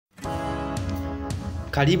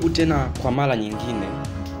Karibu tena kwa mara nyingine,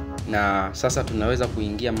 na sasa tunaweza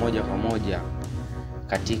kuingia moja kwa moja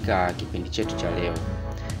katika kipindi chetu cha leo.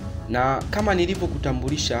 Na kama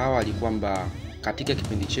nilivyokutambulisha awali kwamba katika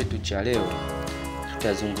kipindi chetu cha leo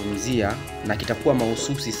tutazungumzia, na kitakuwa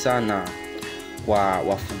mahususi sana kwa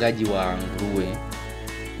wafugaji wa nguruwe,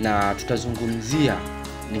 na tutazungumzia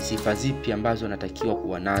ni sifa zipi ambazo natakiwa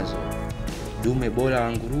kuwa nazo dume bora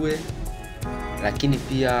wa nguruwe, lakini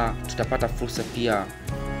pia tutapata fursa pia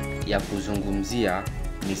ya kuzungumzia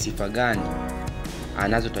ni sifa gani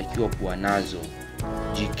anazotakiwa kuwa nazo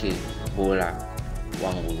jike bora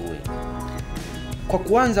wa nguruwe. Kwa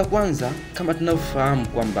kwanza kama tunavyofahamu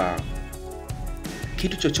kwamba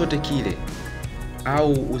kitu chochote kile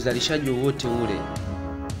au uzalishaji wowote ule,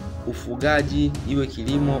 ufugaji, iwe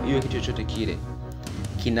kilimo, iwe kitu chochote kile,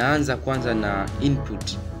 kinaanza kwanza na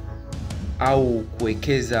input au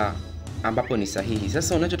kuwekeza ambapo ni sahihi.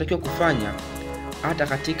 Sasa unachotakiwa kufanya hata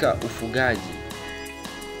katika ufugaji,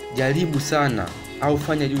 jaribu sana au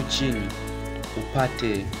fanya juu chini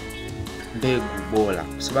upate mbegu bora,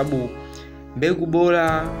 kwa sababu mbegu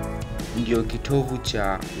bora ndio kitovu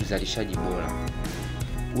cha uzalishaji bora.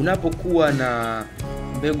 Unapokuwa na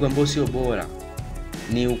mbegu ambayo sio bora,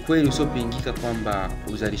 ni ukweli usiopingika kwamba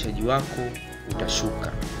uzalishaji wako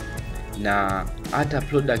utashuka, na hata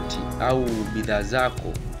product au bidhaa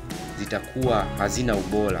zako zitakuwa hazina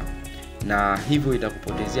ubora, na hivyo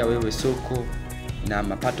itakupotezea wewe soko na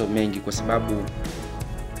mapato mengi, kwa sababu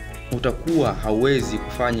utakuwa hauwezi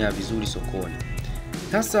kufanya vizuri sokoni.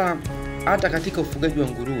 Sasa hata katika ufugaji wa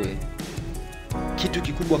nguruwe, kitu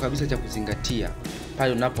kikubwa kabisa cha kuzingatia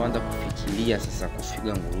pale unapoanza kufikiria sasa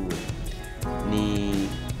kufuga nguruwe ni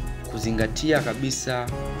kuzingatia kabisa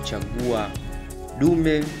kuchagua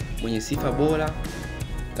dume mwenye sifa bora,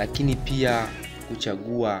 lakini pia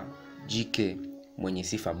kuchagua jike mwenye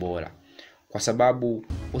sifa bora, kwa sababu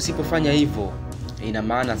usipofanya hivyo, ina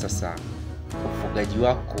maana sasa ufugaji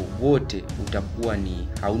wako wote utakuwa ni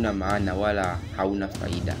hauna maana wala hauna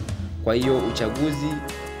faida. Kwa hiyo uchaguzi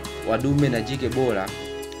wa dume na jike bora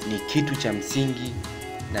ni kitu cha msingi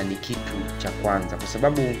na ni kitu cha kwanza, kwa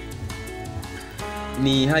sababu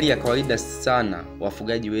ni hali ya kawaida sana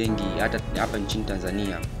wafugaji wengi hata hapa nchini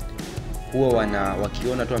Tanzania huwa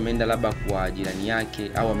wakiona tu ameenda labda kwa jirani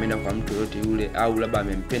yake au ameenda kwa mtu yote yule, au labda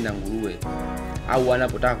amempenda nguruwe, au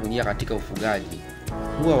wanapotaka kuingia katika ufugaji,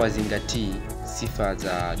 huwa wazingatii sifa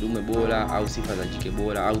za dume bora au sifa za jike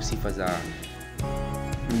bora au sifa za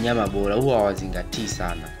mnyama bora. Huwa hawazingatii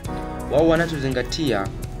sana. Wao wanachozingatia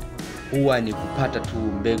huwa ni kupata tu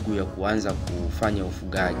mbegu ya kuanza kufanya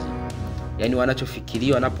ufugaji. Yaani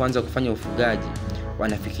wanachofikiria wanapoanza kufanya ufugaji,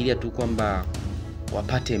 wanafikiria tu kwamba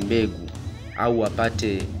wapate mbegu au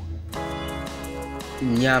wapate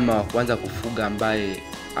mnyama wa kuanza kufuga ambaye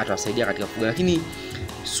atawasaidia katika kufuga. Lakini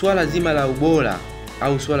swala zima la ubora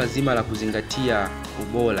au swala zima la kuzingatia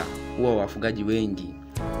ubora, huwa wafugaji wengi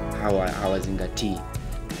hawazingatii.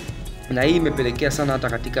 Na hii imepelekea sana hata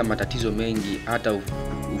katika matatizo mengi, hata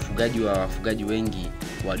ufugaji wa wafugaji wengi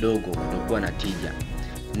wadogo kutokuwa na tija,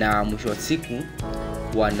 na mwisho wa siku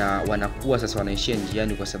wanakuwa sasa wanaishia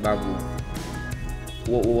njiani, kwa sababu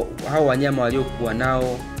hao wanyama waliokuwa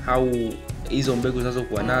nao au hizo mbegu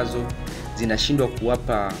zinazokuwa nazo zinashindwa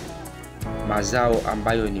kuwapa mazao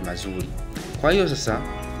ambayo ni mazuri. Kwa hiyo sasa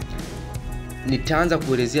nitaanza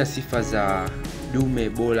kuelezea sifa za dume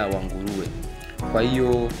bora wa nguruwe. Kwa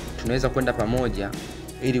hiyo tunaweza kwenda pamoja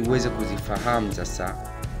ili uweze kuzifahamu sasa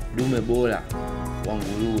dume bora wa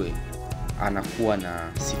nguruwe anakuwa na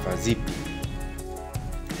sifa zipi.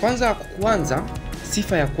 Kwanza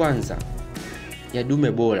sifa ya kwanza ya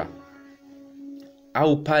dume bora,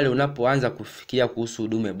 au pale unapoanza kufikiria kuhusu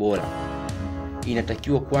dume bora,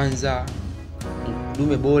 inatakiwa kwanza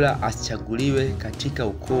dume bora asichaguliwe katika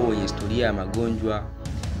ukoo wenye historia ya magonjwa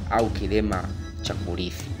au kilema cha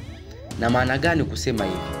kurithi. Na maana gani kusema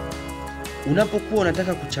hivi? Unapokuwa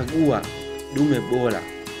unataka kuchagua dume bora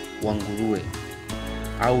wa nguruwe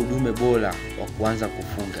au dume bora wa kuanza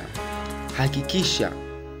kufuga, hakikisha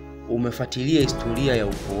umefuatilia historia ya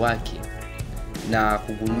ukoo wake na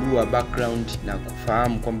kugundua background na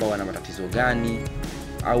kufahamu kwamba wana matatizo gani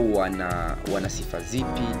au wana sifa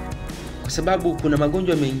zipi, kwa sababu kuna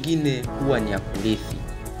magonjwa mengine huwa ni ya kurithi.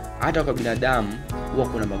 Hata kwa binadamu huwa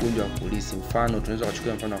kuna magonjwa ya kurithi. Mfano tunaweza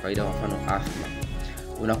kuchukua mfano wa kawaida, mfano asthma.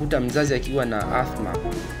 Unakuta mzazi akiwa na asthma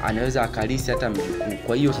anaweza akarithi hata mjukuu.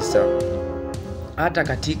 Kwa hiyo sasa hata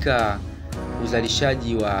katika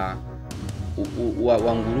uzalishaji wa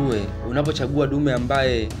nguruwe, unapochagua dume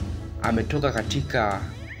ambaye ametoka katika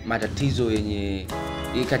matatizo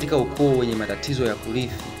katika ukoo wenye matatizo ya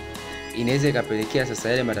kurithi, inaweza ikapelekea sasa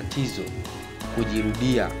yale matatizo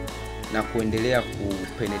kujirudia na kuendelea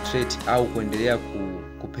kupenetrate au kuendelea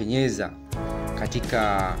kupenyeza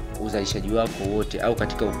katika uzalishaji wako wote au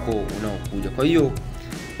katika ukoo unaokuja. Kwa hiyo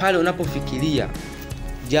pale unapofikiria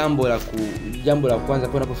jambo la kwanza,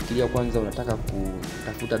 pale unapofikiria kwanza unataka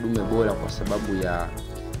kutafuta dume bora kwa sababu ya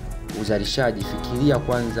uzalishaji, fikiria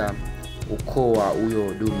kwanza ukoo wa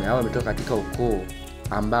huyo dume, au ametoka katika ukoo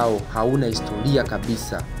ambao hauna historia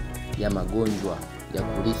kabisa ya magonjwa ya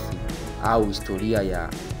kurithi au historia ya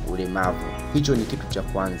ulemavu. Hicho ni kitu cha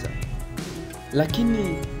kwanza.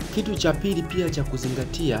 Lakini kitu cha pili pia cha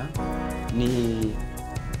kuzingatia ni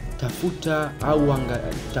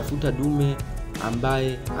tafuta dume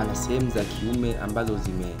ambaye ana sehemu za kiume ambazo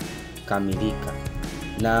zimekamilika.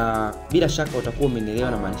 Na bila shaka utakuwa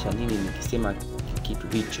umenielewa na maanisha nini nikisema kitu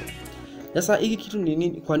hicho. Sasa hiki kitu ni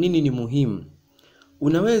nini, kwa nini ni muhimu?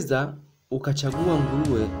 Unaweza ukachagua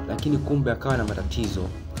nguruwe lakini kumbe akawa na matatizo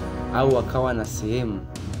au akawa na sehemu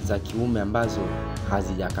za kiume ambazo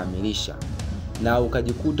hazijakamilisha, na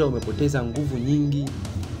ukajikuta umepoteza nguvu nyingi,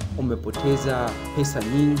 umepoteza pesa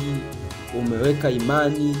nyingi, umeweka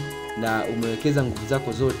imani na umewekeza nguvu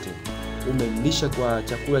zako zote, umemlisha kwa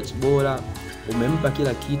chakula bora, umempa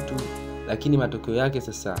kila kitu, lakini matokeo yake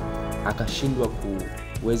sasa akashindwa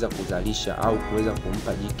kuweza kuzalisha au kuweza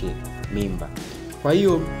kumpa jike mimba. Kwa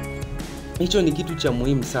hiyo hicho ni kitu cha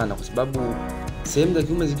muhimu sana, kwa sababu sehemu za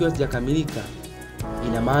kiume zikiwa hazijakamilika,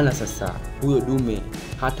 ina maana sasa huyo dume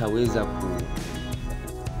hataweza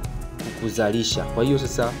kuzalisha. Kwa hiyo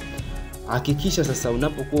sasa hakikisha sasa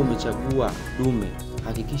unapokuwa umechagua dume,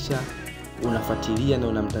 hakikisha unafuatilia na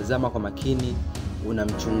unamtazama kwa makini,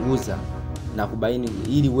 unamchunguza na kubaini,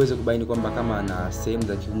 ili uweze kubaini kwamba kama ana sehemu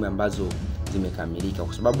za kiume ambazo zimekamilika.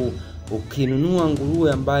 Kwa sababu ukinunua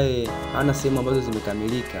nguruwe ambaye hana sehemu ambazo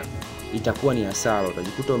zimekamilika, itakuwa ni hasara.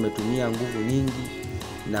 Utajikuta umetumia nguvu nyingi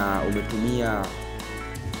na umetumia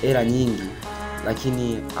hela nyingi,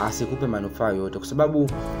 lakini asikupe manufaa yote, kwa sababu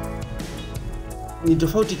ni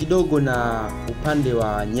tofauti kidogo na upande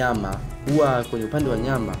wa nyama. Kwenye upande wa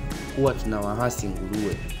nyama huwa tunawahasi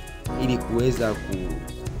nguruwe ili kuweza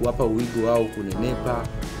kuwapa uwigo wao kunenepa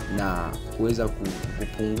na kuweza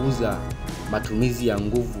kupunguza matumizi ya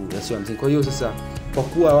nguvu yasiyo msingi. Kwa hiyo sasa, kwa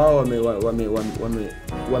kuwa wao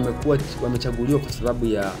wamechaguliwa kwa sababu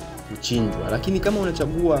ya kuchinjwa, lakini kama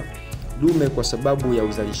unachagua dume kwa sababu ya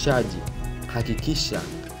uzalishaji, hakikisha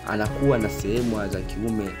anakuwa na sehemu za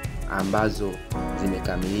kiume ambazo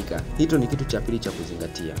zimekamilika. Hicho ni kitu cha pili cha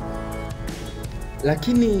kuzingatia.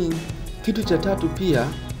 Lakini kitu cha tatu pia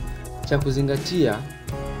cha kuzingatia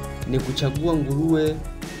ni kuchagua nguruwe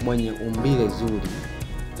mwenye umbile zuri,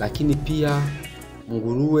 lakini pia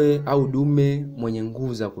nguruwe au dume mwenye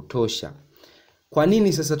nguvu za kutosha. Kwa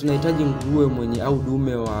nini sasa tunahitaji nguruwe mwenye au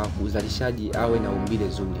dume wa uzalishaji awe na umbile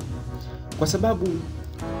zuri? Kwa sababu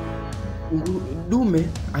dume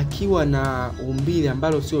akiwa na umbile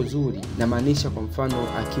ambalo sio zuri, na maanisha kwa mfano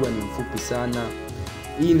akiwa ni mfupi sana,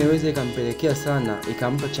 hii inaweza ikampelekea sana,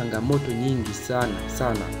 ikampa changamoto nyingi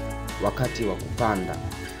sana wakati wa kupanda,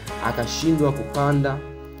 akashindwa kupanda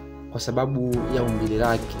kwa sababu ya umbile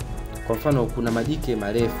lake. Kwa mfano kuna majike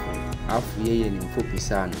marefu afu yeye ni mfupi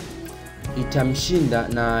sana, itamshinda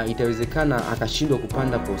na itawezekana akashindwa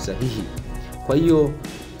kupanda kwa usahihi. Kwa hiyo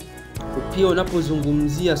pia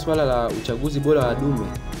unapozungumzia swala la uchaguzi bora wa dume,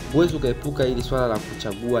 huwezi ukaepuka ili swala la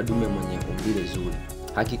kuchagua dume mwenye umbile zuri.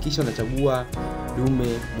 Hakikisha unachagua dume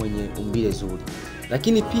mwenye umbile zuri,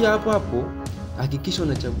 lakini pia hapo hakikisha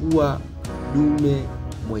unachagua dume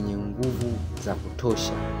mwenye nguvu za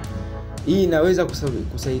kutosha. Hii inaweza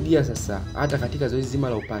kusaidia sasa hata katika zoezi zima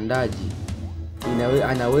la upandaji.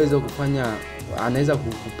 Anaweza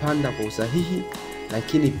kupanda kwa usahihi,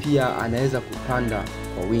 lakini pia anaweza kupanda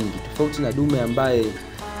kwa wingi, tofauti na dume ambaye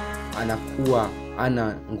anakuwa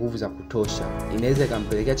ana nguvu za kutosha. Inaweza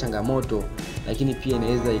ikampelekea changamoto, lakini pia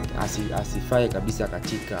inaweza asifae kabisa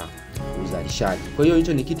katika uzalishaji. Kwa hiyo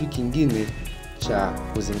hicho ni kitu kingine cha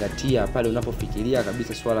kuzingatia pale unapofikiria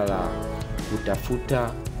kabisa swala la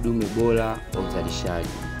kutafuta dume bora wa uzalishaji.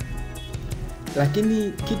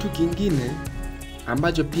 Lakini kitu kingine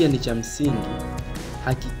ambacho pia ni cha msingi,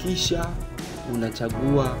 hakikisha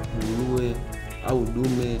unachagua nguruwe au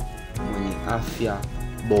dume mwenye afya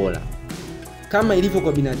bora. Kama ilivyo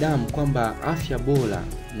kwa binadamu kwamba afya bora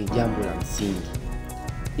ni jambo la msingi,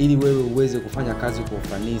 ili wewe uweze kufanya kazi kwa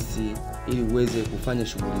ufanisi, ili uweze kufanya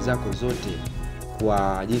shughuli zako zote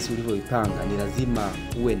kwa jinsi ulivyoipanga, ni lazima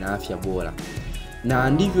uwe na afya bora. Na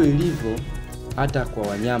ndivyo ilivyo hata kwa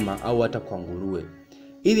wanyama au hata kwa nguruwe.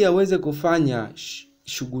 Ili aweze kufanya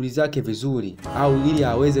shughuli zake vizuri au ili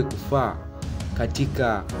aweze kufaa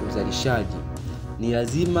katika uzalishaji, ni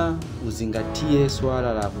lazima uzingatie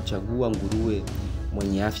swala la kuchagua nguruwe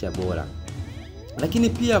mwenye afya bora. Lakini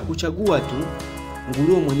pia kuchagua tu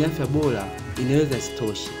nguruwe mwenye afya bora inaweza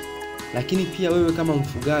isitoshe. Lakini pia wewe kama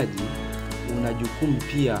mfugaji una jukumu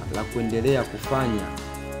pia la kuendelea kufanya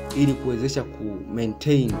ili kuwezesha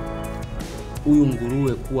maintain huyu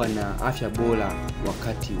nguruwe kuwa na afya bora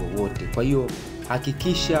wakati wowote. Kwa hiyo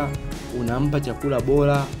hakikisha unampa chakula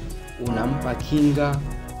bora, unampa kinga,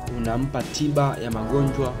 unampa tiba ya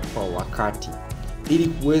magonjwa kwa wakati, ili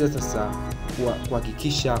kuweza sasa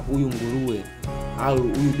kuhakikisha huyu nguruwe au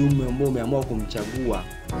huyu dume ambao umeamua kumchagua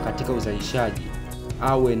katika uzalishaji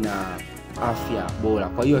awe na afya bora.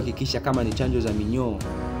 Kwa hiyo hakikisha kama ni chanjo za minyoo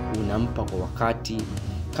unampa kwa wakati,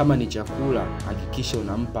 kama ni chakula hakikisha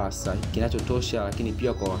unampa kinachotosha lakini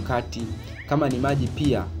pia kwa wakati, kama ni maji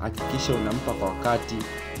pia hakikisha unampa kwa wakati.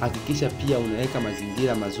 Hakikisha pia unaweka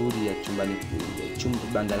mazingira mazuri ya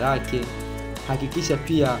banda lake. Hakikisha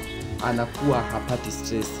pia anakuwa hapati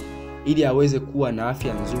stress ili aweze kuwa na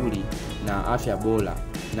afya nzuri na afya bora,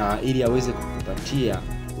 na ili aweze kukupatia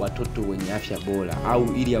watoto wenye afya bora,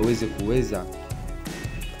 au ili aweze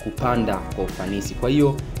kupanda kwa ufanisi. Kwa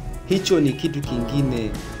hiyo hicho ni kitu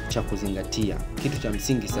kingine cha kuzingatia, kitu cha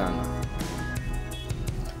msingi sana.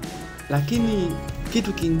 Lakini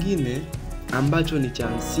kitu kingine ambacho ni cha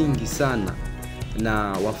msingi sana na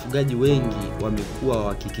wafugaji wengi wamekuwa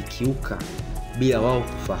wakikiuka bila wao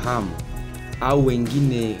kufahamu, au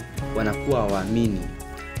wengine wanakuwa waamini,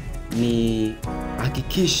 ni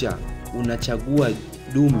hakikisha unachagua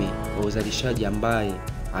dume wa uzalishaji ambaye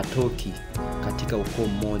hatoki katika ukoo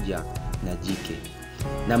mmoja na jike.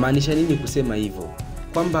 Na maanisha nini kusema hivyo?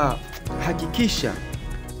 Kwamba hakikisha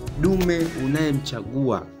dume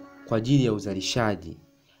unayemchagua kwa ajili ya uzalishaji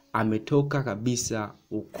ametoka kabisa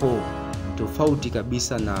ukoo tofauti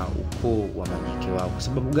kabisa na ukoo wa majike wao. Kwa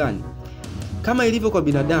sababu gani? Kama ilivyo kwa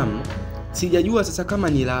binadamu, sijajua sasa kama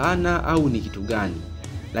ni laana au ni kitu gani,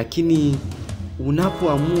 lakini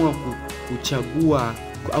unapoamua kuchagua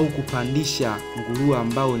au kupandisha nguruwe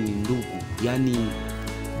ambao ni ndugu, yani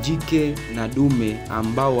jike na dume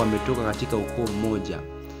ambao wametoka katika ukoo mmoja,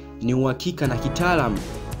 ni uhakika na kitaalamu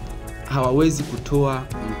hawawezi kutoa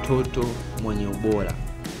mtoto mwenye ubora.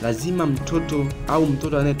 Lazima mtoto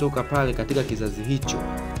anayetoka pale katika kizazi hicho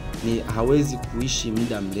hawezi kuishi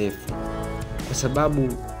muda mrefu, kwa sababu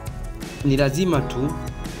ni lazima tu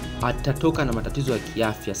atatoka na matatizo ya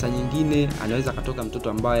kiafya. Saa nyingine anaweza katoka mtoto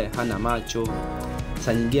ambaye hana macho,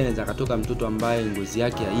 saa nyingine anaweza katoka mtoto ambaye ngozi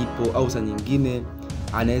yake haipo, au saa nyingine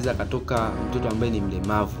anaweza katoka mtoto ambaye ni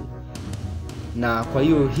mlemavu. Na kwa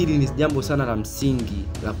hiyo hili ni jambo sana la msingi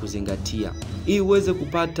la kuzingatia ili uweze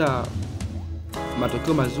kupata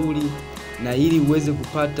matokeo mazuri, na ili uweze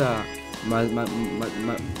kupata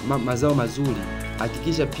mazao mazuri.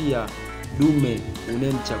 Hakikisha pia dume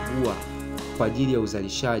unayemchagua kwa ajili ya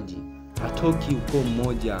uzalishaji hatoki ukoo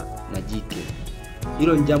mmoja na jike.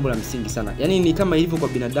 Hilo ni jambo la msingi sana. Yaani ni kama ilivyo kwa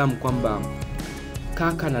binadamu kwamba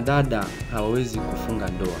kaka na dada hawawezi kufunga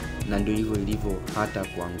ndoa, na ndio hivyo ilivyo hata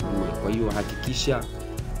kwa nguruwe. Kwa hiyo hakikisha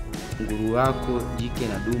nguruwe wako jike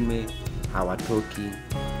na dume hawatoki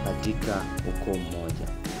katika ukoo mmoja.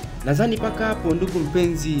 Nadhani paka hapo, ndugu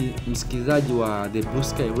mpenzi msikilizaji wa The Blue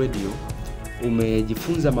Sky Radio,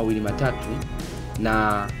 umejifunza mawili matatu,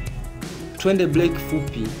 na twende break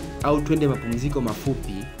fupi au twende mapumziko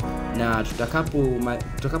mafupi, na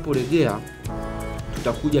tutakaporejea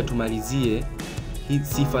tutakuja tumalizie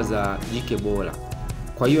sifa za jike bora.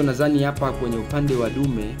 Kwa hiyo nadhani hapa kwenye upande wa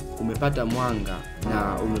dume umepata mwanga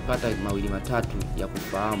na umepata mawili matatu ya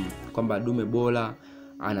kufahamu kwamba dume bora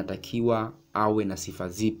anatakiwa awe na sifa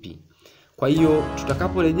zipi. Kwa hiyo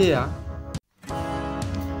tutakaporejea,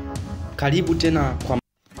 karibu tena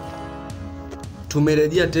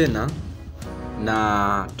tumerejea tena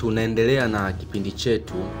na tunaendelea na kipindi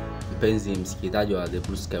chetu, mpenzi msikilizaji wa The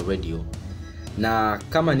Blue Sky Radio. Na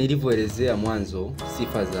kama nilivyoelezea mwanzo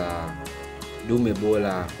sifa za dume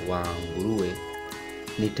bora wa nguruwe,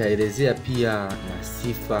 nitaelezea pia na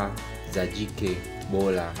sifa za jike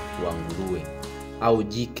bora wa nguruwe, au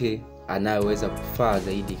jike anayeweza kufaa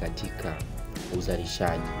zaidi katika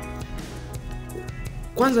uzalishaji.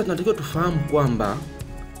 Kwanza tunatakiwa tufahamu kwamba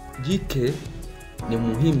jike ni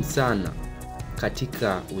muhimu sana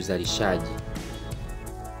katika uzalishaji.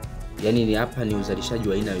 Yaani ni hapa ni uzalishaji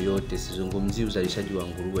wa aina yoyote, sizungumzii uzalishaji wa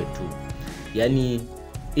nguruwe tu. Yaani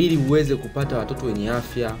ili uweze kupata watoto wenye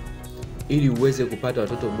afya, ili uweze kupata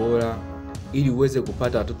watoto bora, ili uweze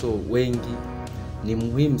kupata watoto wengi, ni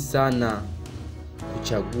muhimu sana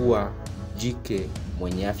kuchagua jike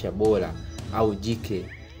mwenye afya bora, au jike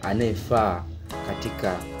anayefaa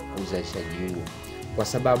katika uzalishaji huo. Kwa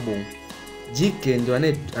sababu jike ndio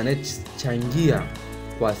anayechangia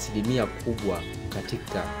kwa asilimia kubwa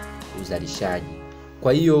katika uzalishaji.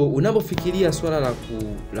 Kwa hiyo unapofikiria swala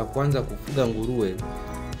la kuanza kufuga nguruwe,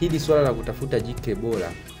 hili swala la kutafuta jike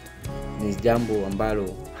bora ni jambo ambalo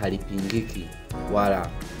halipingiki wala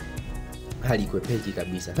halikwepeki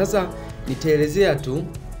kabisa. Sasa nitaelezea tu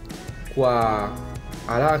kwa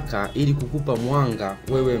haraka ili kukupa mwanga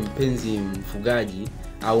wewe mpenzi mfugaji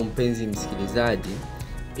au mpenzi msikilizaji,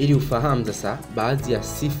 ili ufahamu sasa baadhi ya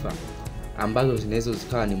sifa ambazo zinaweza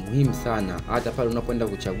zikawa ni muhimu sana hata pale unapoenda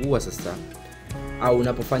kuchagua sasa, au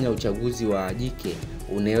unapofanya uchaguzi wa jike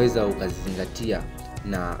unaweza ukazizingatia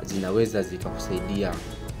na zinaweza zikakusaidia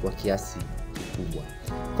kwa kiasi kikubwa.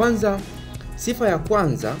 Kwanza, sifa ya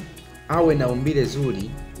kwanza, awe na umbile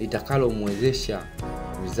zuri litakalomwezesha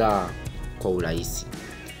kuzaa kwa urahisi.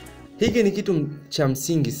 Hiki ni kitu cha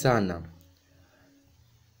msingi sana.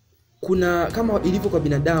 Kuna kama ilivyo kwa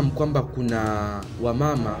binadamu kwamba kuna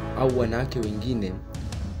wamama au wanawake wengine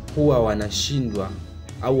huwa wanashindwa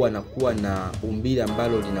au wanakuwa na umbile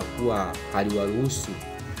ambalo linakuwa haliwaruhusu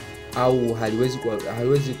au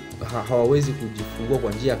hawawezi kujifungua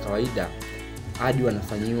kwa njia ya kawaida hadi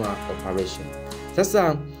wanafanyiwa operation.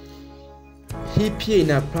 Sasa hii pia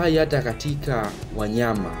ina apply hata katika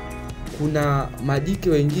wanyama. Kuna majike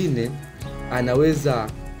wengine anaweza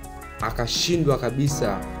akashindwa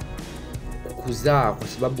kabisa kuzaa kwa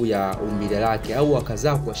sababu ya umbile lake, au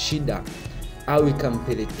akazaa kwa shida au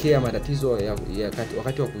ikampelekea matatizo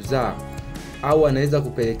wakati wa kuzaa, au anaweza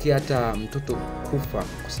kupelekea hata mtoto kufa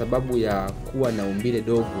kwa sababu ya kuwa na umbile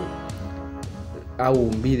dogo au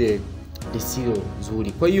umbile lisilo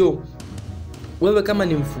zuri. Kwa hiyo wewe kama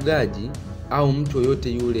ni mfugaji au mtu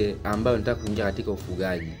yoyote yule ambaye unataka kuingia katika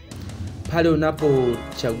ufugaji, pale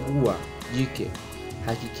unapochagua jike,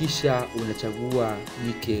 hakikisha unachagua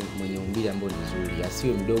jike mwenye umbile ambalo ni zuri.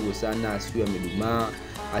 Asiwe mdogo sana, asiwe amedumaa,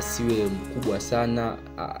 asiwe mkubwa sana,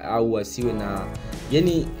 au asiwe na,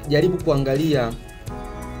 yani jaribu kuangalia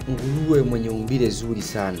nguruwe mwenye umbile zuri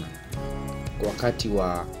sana wakati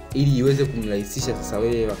wa, ili iweze kumrahisisha sasa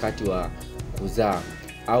wewe wakati wa kuzaa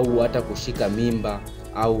au hata kushika mimba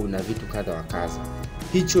au na vitu kadha wa kadha.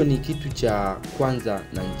 Hicho ni kitu cha kwanza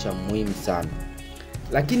na cha muhimu sana.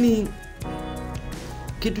 Lakini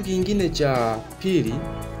kitu kingine cha pili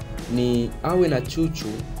ni awe na chuchu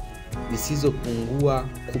zisizopungua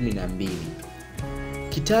 12.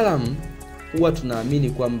 Kitaalamu huwa tunaamini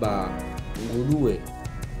kwamba nguruwe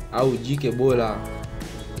au jike bora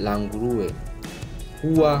la nguruwe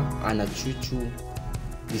huwa ana chuchu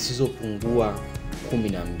zisizopungua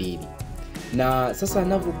 12. Na sasa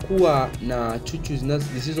anapokuwa na chuchu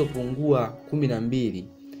zisizopungua 12,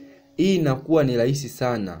 hii inakuwa ni rahisi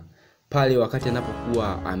sana pale wakati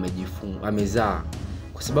anapokuwa amezaa,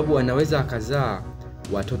 kwa sababu anaweza akazaa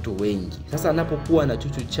watoto wengi. Sasa anapokuwa na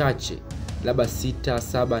chuchu chache, labda 6,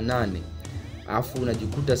 7, 8, alafu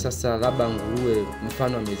unajikuta sasa labda nguruwe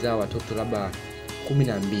mfano amezaa watoto labda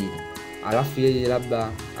 12, alafu yeye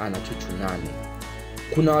labda ana chuchu 8.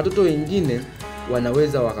 Kuna watoto wengine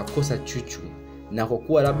wanaweza wakakosa chuchu, na kwa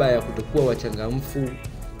kuwa labda ya kutokuwa wachangamfu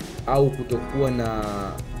au kutokuwa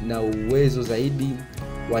na uwezo zaidi,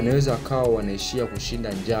 wanaweza wakawa wanaishia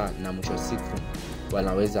kushinda njaa na mwisho siku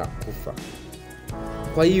wanaweza kufa.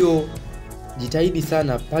 Kwa hiyo jitahidi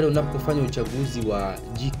sana pale unapofanya uchaguzi wa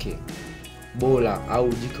jike bora au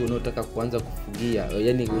jike unaotaka kuanza kufugia,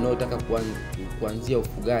 yani unaotaka kuanzia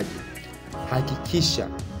ufugaji, hakikisha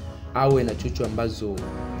awe na chuchu ambazo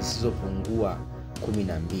zisizopungua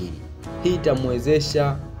 12. Hii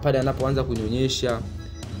itamwezesha pale anapoanza kunyonyesha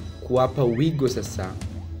kuwapa wigo sasa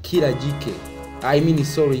kila jike,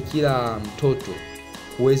 kila mtoto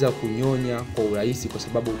kuweza kunyonya kwa urahisi, kwa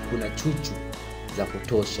sababu kuna chuchu za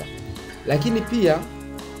kutosha. Lakini pia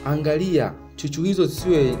angalia chuchu hizo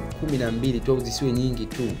zisiwe 12 tu, zisiwe nyingi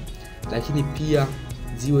tu, lakini pia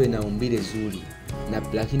ziwe na umbile zuri, na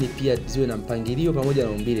lakini pia ziwe na mpangilio pamoja na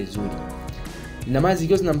umbile zuri. Na maana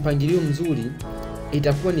zikiwa na mpangilio mzuri,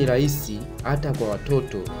 itakuwa ni rahisi hata kwa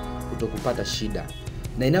watoto kutokupata shida.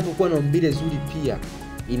 Na inapokuwa na umbile zuri pia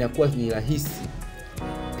inakuwa ni rahisi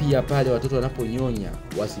pia pale watoto wanaponyonya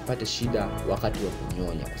wasipate shida wakati wa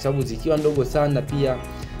kunyonya, kwa sababu zikiwa ndogo sana pia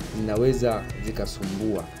zinaweza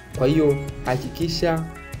zikasumbua. Kwa hiyo hakikisha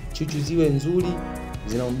chuchu ziwe nzuri,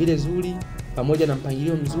 zina umbile zuri pamoja na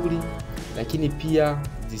mpangilio mzuri, lakini pia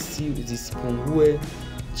zisipungue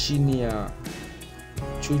chini ya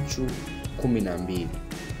chuchu 12.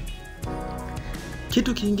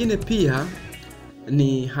 Kitu kingine pia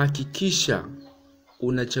ni hakikisha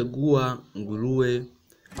unachagua nguruwe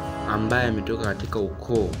ambaye ametoka katika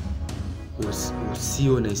ukoo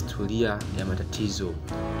usio na historia ya matatizo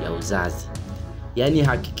ya uzazi. Yaani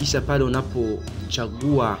hakikisha pale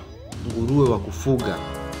unapochagua nguruwe wa kufuga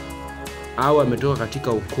au ametoka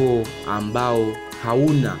katika ukoo ambao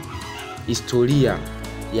hauna historia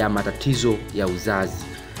ya matatizo ya uzazi.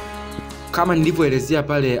 Kama nilivyoelezea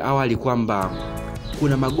pale awali kwamba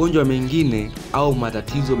kuna magonjwa mengine au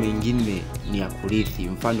matatizo mengine ni ya kurithi,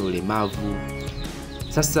 mfano ulemavu.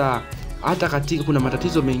 Sasa hata katika kuna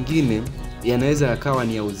matatizo mengine yanaweza yakawa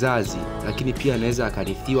ni ya uzazi, lakini pia yanaweza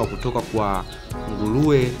yakarithiwa kutoka kwa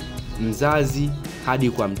nguruwe mzazi hadi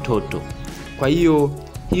kwa mtoto. Kwa hiyo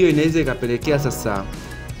inaweza ikapelekea sasa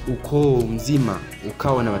ukoo mzima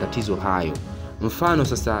ukawa na matatizo hayo. Mfano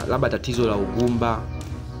sasa labda tatizo la ugumba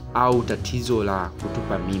au tatizo la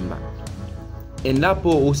kutupa mimba.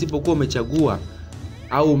 Endapo usipokuwa umechagua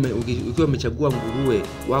au ukiwa umechagua nguruwe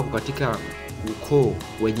wako katika ukoo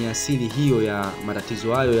wenye asili hiyo ya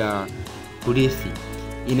matatizo hayo ya kurithi,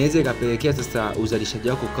 inaweza ikapelekea sasa uzalishaji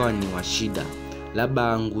wako ukawa ni wa shida.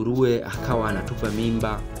 Labda nguruwe akawa anatupa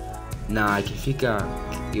mimba na akifika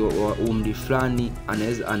umri fulani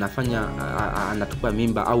anatupa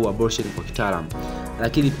mimba au abortion kwa kitaalamu.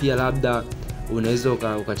 Lakini pia labda unaweza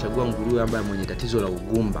ukachagua nguruwe ambaye mwenye tatizo la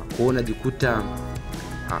ugumba. Kwa hiyo unajikuta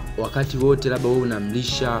wakati wote labda wewe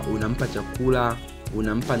unamlisha, unampa chakula,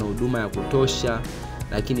 unampa na huduma ya kutosha,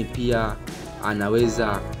 lakini pia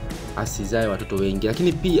anaweza asizae watoto wengi,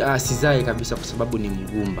 lakini pia asizae kabisa kwa sababu ni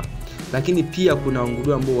mgumba. Lakini pia kuna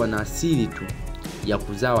nguruwe ambao wana asili tu ya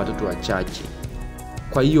kuzaa watoto wachache.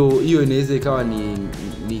 Kwa hiyo inaweza ikawa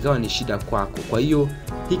ni shida kwako. Kwa hiyo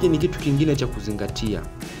hiki ni kitu kingine cha kuzingatia.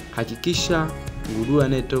 Hakikisha nguruwe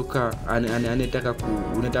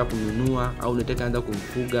unataka kununua au unataka anza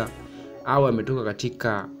kumfuga au ametoka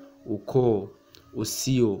katika ukoo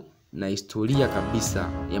usio na historia kabisa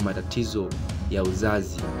ya matatizo ya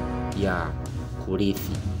uzazi ya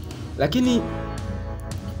kurithi. Lakini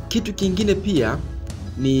kitu kingine pia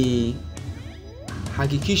ni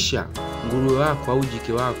hakikisha nguruwe wako au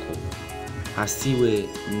jike wako asiwe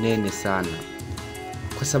mnene sana.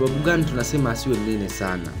 Kwa sababu gani tunasema asiwe mnene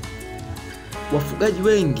sana? Wafugaji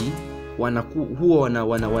wengi huwa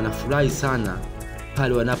wanafurahi sana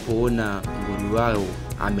pale wanapoona nguruwe wao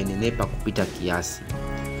amenenepa kupita kiasi.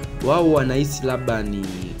 Wao wanahisi labda ni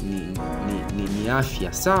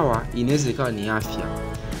afya. Sawa, inaweza ikawa ni afya,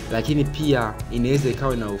 lakini pia inaweza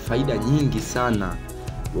ikawa na faida nyingi sana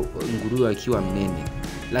nguruwe akiwa mnene.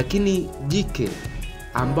 Lakini jike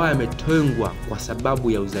ambaye ametengwa kwa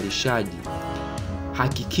sababu ya uzalishaji,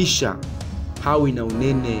 hakikisha hawi na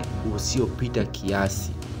unene usiopita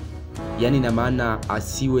kiasi. Yaani na maana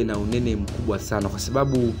asiwe na unene mkubwa sana. Kwa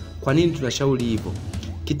sababu kwa nini tunashauri hivyo?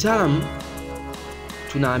 Kitaalamu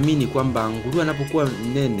tunaamini kwamba nguruwe anapokuwa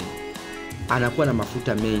mnene anakuwa na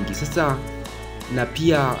mafuta mengi. Sasa na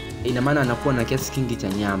pia ina maana anakuwa na kiasi kingi cha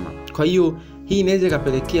nyama. Kwa hiyo hii inaweza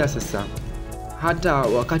ikapelekea sasa hata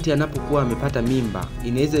wakati anapokuwa amepata mimba,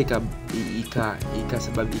 inaweza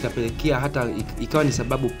ikapelekea hata ikawa ni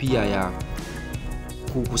sababu pia ya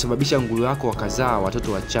kusababisha nguruwe wako wakazaa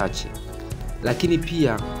watoto wachache. Lakini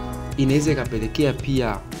pia inaweza ikapelekea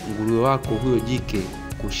pia nguruwe wako huyo jike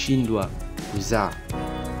kushindwa kuzaa.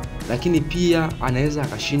 Lakini pia anaweza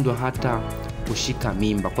akashindwa hata kushika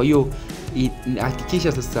mimba. Kwa hiyo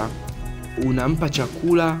hakikisha sasa unampa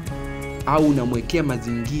chakula au unamwekea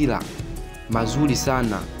mazingira mazuri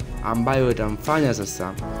sana ambayo yatamfanya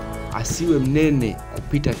sasa asiwe mnene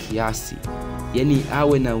kupita kiasi. Yaani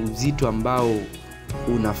awe na uzito ambao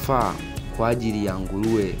unafaa kwa ajili ya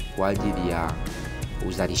nguruwe, kwa ajili ya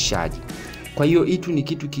uzalishaji. Kwa hiyo hitu ni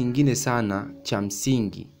kitu kingine sana cha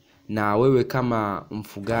msingi, na wewe kama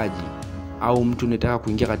mfugaji au mtu unataka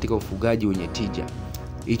kuingia katika ufugaji wenye tija,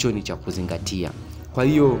 hicho ni cha kuzingatia. Kwa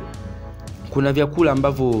hiyo kuna vyakula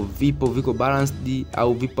ambavyo viko balanced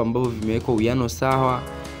au vipo ambavyo vimewekwa uwiano sawa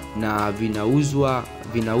na vinauzwa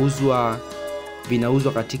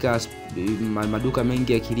katika maduka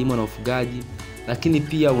mengi ya kilimo na ufugaji. Lakini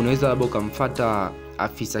pia unaweza labda ukamfuata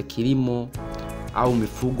afisa kilimo au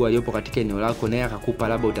mifugo aliyopo katika eneo lako, naye akakupa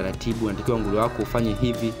labda utaratibu, unatakiwa nguruwe wako ufanye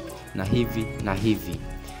hivi na hivi na hivi,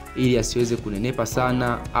 ili asiweze kunenepa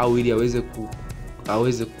sana au ili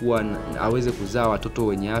aweze kuzaa watoto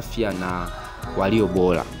wenye afya na walio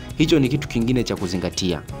bora. Hicho ni kitu kingine cha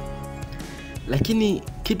kuzingatia. Lakini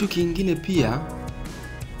kitu kingine pia,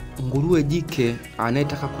 nguruwe jike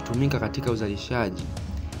anayetaka kutumika katika uzalishaji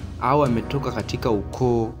au ametoka katika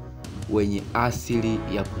ukoo wenye asili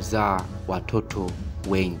ya kuzaa watoto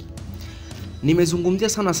wengi. Nimezungumzia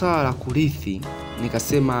sana swala la kurithi,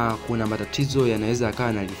 nikasema kuna matatizo yanaweza yakawa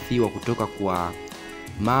yanarithiwa kutoka kwa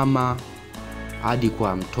mama hadi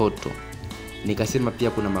kwa mtoto. Nikasema pia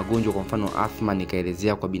kuna magonjwa, kwa mfano asthma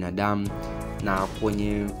nikaelezea kwa binadamu, na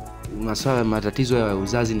kwenye masuala ya matatizo ya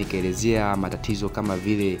uzazi nikaelezea matatizo kama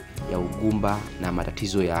vile ya ugumba na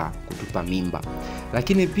matatizo ya kutupa mimba.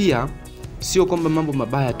 Lakini pia sio kwamba mambo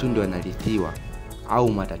mabaya tu ndio yanarithiwa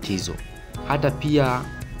au matatizo. Hata pia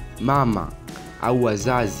mama au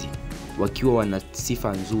wazazi wakiwa wana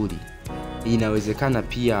sifa nzuri, inawezekana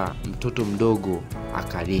pia mtoto mdogo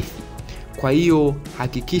akarithi. Kwa hiyo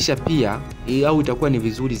hakikisha pia, au itakuwa ni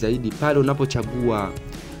vizuri zaidi pale unapochagua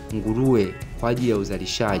nguruwe kwa ajili ya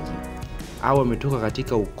uzalishaji au ametoka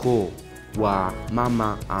katika ukoo wa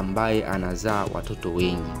mama ambaye anazaa watoto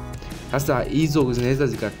wengi. Sasa hizo zinaweza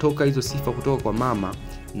zikatoka hizo sifa kutoka kwa mama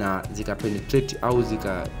na zikapenetrate au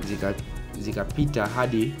zikapita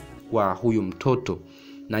hadi kwa huyu mtoto,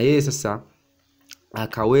 na yeye sasa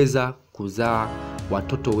akaweza kuzaa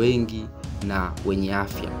watoto wengi na wenye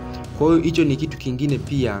afya. Kwa hiyo hicho ni kitu kingine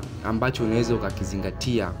pia ambacho unaweza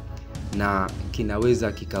ukakizingatia na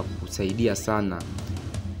kinaweza kikakusaidia sana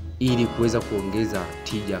ili kuweza kuongeza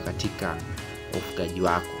tija katika ufugaji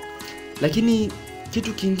wako. Lakini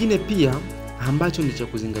kitu kingine pia ambacho ni cha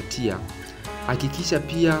kuzingatia, hakikisha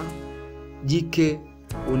pia jike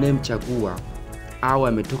unayemchagua au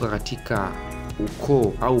ametoka katika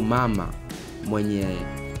ukoo au mama mwenye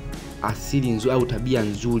asili nzuri au tabia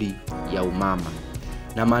nzuri ya umama.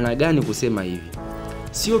 Na maana gani kusema hivi?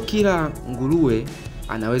 Sio kila nguruwe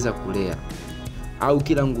anaweza kulea au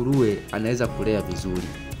kila nguruwe anaweza kulea vizuri.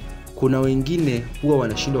 Kuna wengine huwa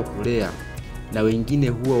wanashindwa kulea na wengine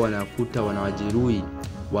huwa wanakuta wanawajeruhi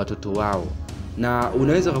watoto wao, na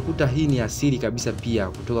unaweza kukuta hii ni asili kabisa pia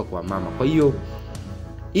kutoka kwa mama. Kwa hiyo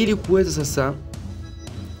ili kuweza sasa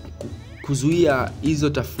kuzuia hizo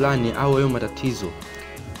tafulani au hayo matatizo,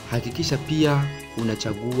 hakikisha pia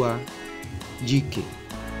unachagua jike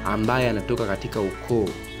ambaye anatoka katika ukoo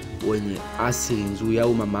wenye asili nzuri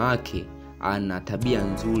au mama yake ana tabia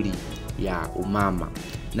nzuri ya umama.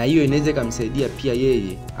 Na hiyo inaweza kumsaidia pia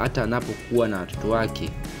yeye hata anapokuwa na watoto wake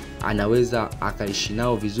anaweza akaishi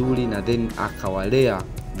nao vizuri na then akawalea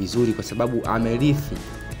vizuri, kwa sababu amerithi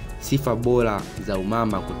sifa bora za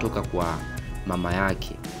umama kutoka kwa mama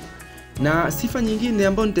yake. Na sifa nyingine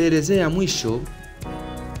ambayo nitaelezea mwisho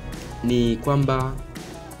ni kwamba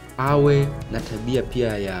awe na tabia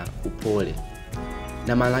pia ya upole.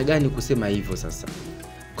 Na maana gani kusema hivyo sasa?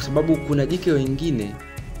 Kwa sababu kuna jike wengine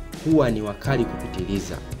huwa ni wakali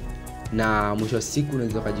kupitiliza, na mwisho wa siku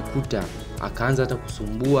unaweza kujikuta akaanza hata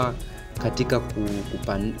kusumbua katika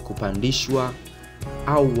kupandishwa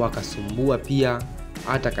au wakasumbua pia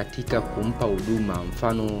hata katika kumpa huduma.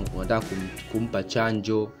 Mfano unataka kumpa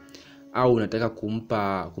chanjo au unataka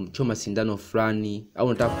kumchoma sindano fulani au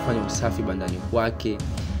unataka kufanya usafi bandani kwake,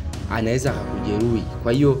 anaweza kukujeruhi.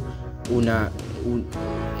 Kwa hiyo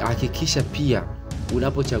hakikisha pia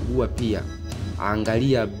unapochagua pia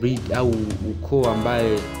angalia breed au ukoo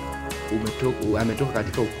ambaye ametoka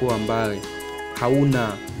katika ukoo ambaye hauna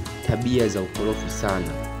tabia za ukorofi sana,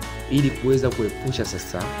 ili kuweza kuepusha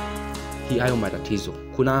sasa hayo matatizo.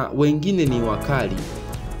 Kuna wengine ni wakali,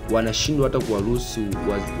 wanashindwa hata kuwaruhusu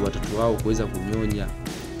watoto wao kuweza kunyonya,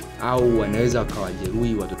 au wanaweza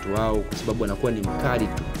wakawajeruhi watoto wao kwa sababu anakuwa ni mkali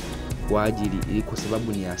tu kwa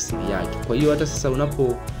sababu ni asili yake. Kwa hiyo hata sasa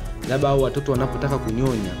labda watoto wanapotaka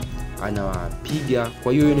kunyonya anawapiga.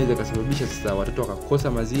 Kwa hiyo inaweza kusababisha sasa watoto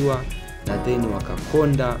wakakosa maziwa na then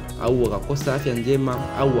wakakonda au wakakosa afya njema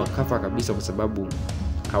au wakafa kabisa, kwa sababu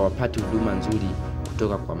hawapati huduma nzuri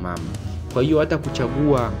kutoka kwa mama. Kwa hiyo hata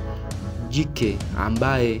kuchagua jike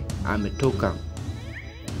ambaye ametoka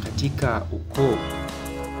katika ukoo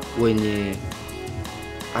wenye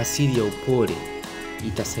asili ya upole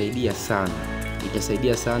itasaidia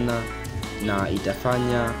sana na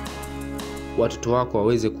itafanya watoto wako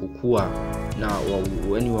waweze kukua na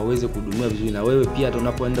waweze kuhudumia vizuri, na wewe pia hata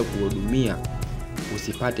unapoenda kuhudumia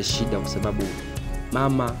usipate shida kwa sababu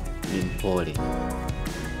mama ni mpole.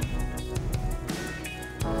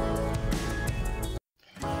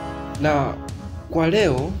 Na kwa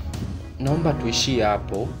leo naomba tuishie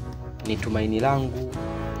hapo. Ni tumaini langu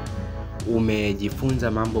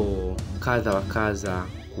umejifunza mambo kadha wa kadha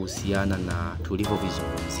kuhusiana na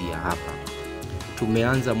tulivyovizungumzia hapa.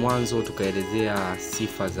 Tumeanza mwanzo tukaelezea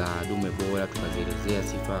sifa za dume bora, tukazielezea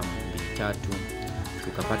sifa 2-3,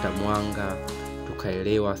 tukapata mwanga,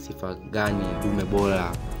 tukaelewa sifa gani dume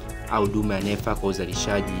bora au dume anaefaa kwa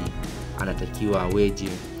uzalishaji anatakiwa aweje.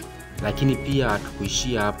 Lakini pia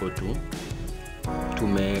hatukuishia hapo tu,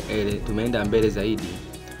 tumeenda mbele zaidi,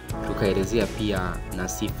 tukaelezea pia na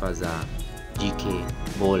sifa za jike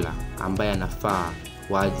bora ambaye anafaa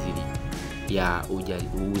kwa ajili ya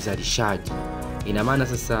uzalishaji. Ina maana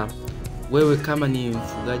sasa wewe kama ni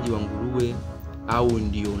mfugaji wa nguruwe au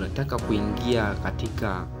ndio unataka kuingia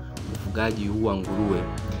katika ufugaji huu wa nguruwe,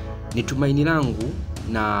 ni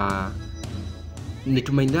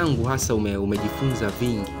tumaini langu hasa umejifunza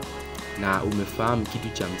vingi na umefahamu kitu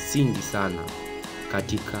cha msingi sana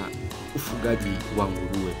katika ufugaji wa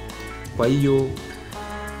nguruwe. Kwa hiyo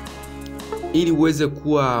ili uweze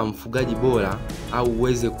kuwa mfugaji bora au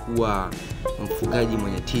uweze kuwa mfugaji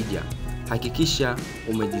mwenye tija, hakikisha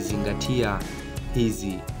umejizingatia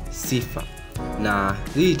hizi sifa, na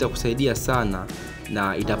hili itakusaidia sana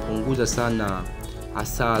na itapunguza sana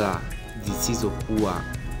hasara zisizokuwa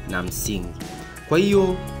na msingi. Kwa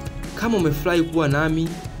hiyo kama umefurahi kuwa nami,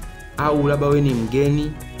 au labda wewe ni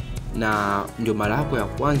mgeni na ndio mara yako ya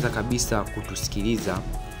kwanza kabisa kutusikiliza,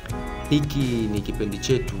 hiki ni kipindi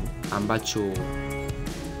chetu ambacho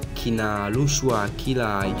kinarushwa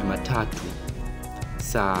kila Jumatatu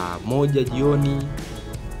saa 1 jioni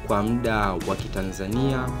kwa muda wa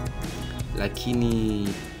Kitanzania, lakini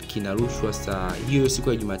kinarushwa hiyo siku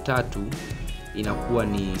ya Jumatatu inakuwa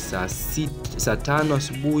ni saa 5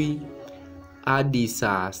 asubuhi hadi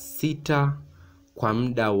saa 6 kwa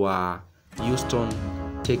muda wa Houston,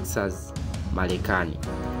 Texas, Marekani.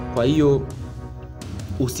 Kwa hiyo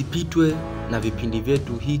usipitwe na vipindi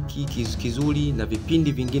vyetu hiki kizuri na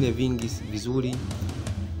vipindi vingine vingi vizuri.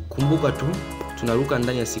 Kumbuka tu tunaruka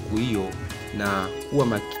ndani ya siku hiyo, na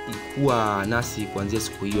kuwa nasi kuanzia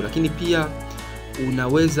siku hiyo. Lakini pia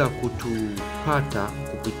unaweza kutupata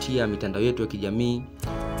kupitia mitandao yetu ya kijamii.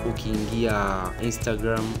 Ukiingia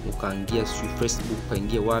Instagram, ukaingia Facebook,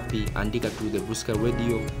 ukaingia wapi, andika tu The Bora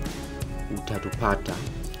Radio utatupata.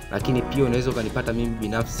 Lakini pia unaweza ukanipata mimi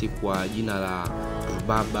binafsi kwa jina la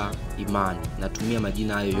Rubaba Imani. Natumia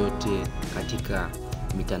majina hayo yote katika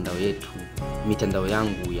mitandao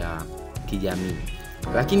yangu ya kijamii.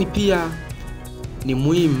 Lakini pia ni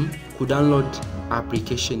muhimu kudownload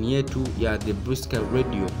application yetu ya The Bora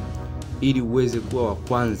Radio ili uweze kuwa wa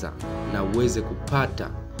kwanza na uweze kupata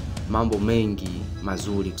mambo mengi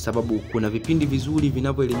mazuri, kwa sababu kuna vipindi vizuri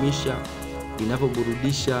vinavyoelimisha,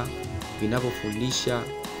 vinavyoburudisha, vinavyofundisha.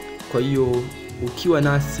 Kwa hiyo ukiwa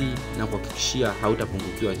nasi na kuhakikishia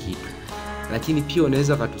hautapungukiwa kitu. Lakini pia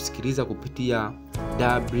unaweza kutusikiliza kupitia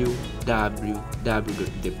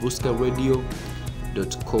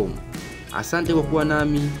www.thebuscarradio.com. Asante kwa kuwa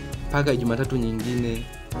nami mpaka Jumatatu nyingine.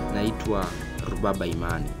 Naitwa Rubaba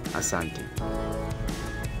Imani. Asante.